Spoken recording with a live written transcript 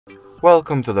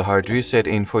Welcome to the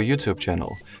HardReset.Info YouTube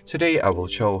channel. Today I will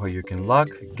show how you can lock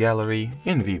gallery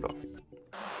in VIVO.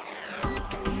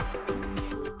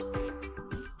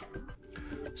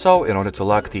 So in order to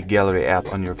lock the gallery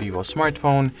app on your VIVO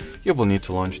smartphone, you will need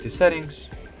to launch the settings,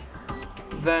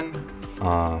 then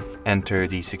enter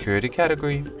the security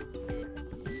category,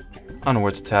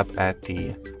 onwards tap at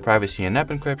the privacy and app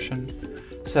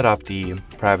encryption, set up the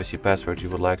privacy password you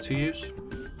would like to use,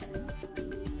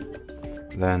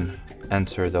 then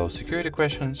enter those security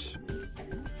questions,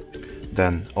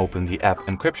 then open the app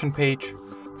encryption page,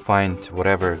 find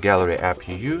whatever gallery app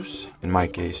you use, in my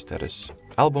case that is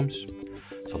Albums,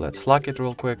 so let's lock it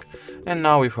real quick. And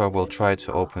now if I will try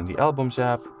to open the Albums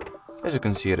app, as you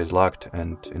can see it is locked,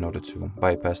 and in order to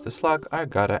bypass this lock I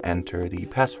gotta enter the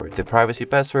password, the privacy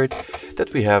password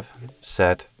that we have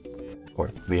set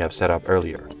up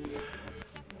earlier.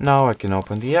 Now I can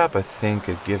open the app. I think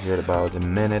it gives it about a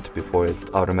minute before it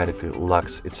automatically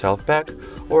locks itself back,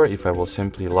 or if I will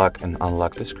simply lock and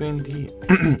unlock the screen,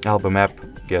 the album app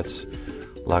gets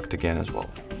locked again as well.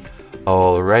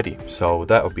 Alrighty, so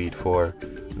that will be it for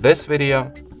this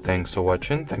video. Thanks for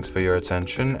watching, thanks for your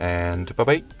attention, and bye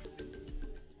bye.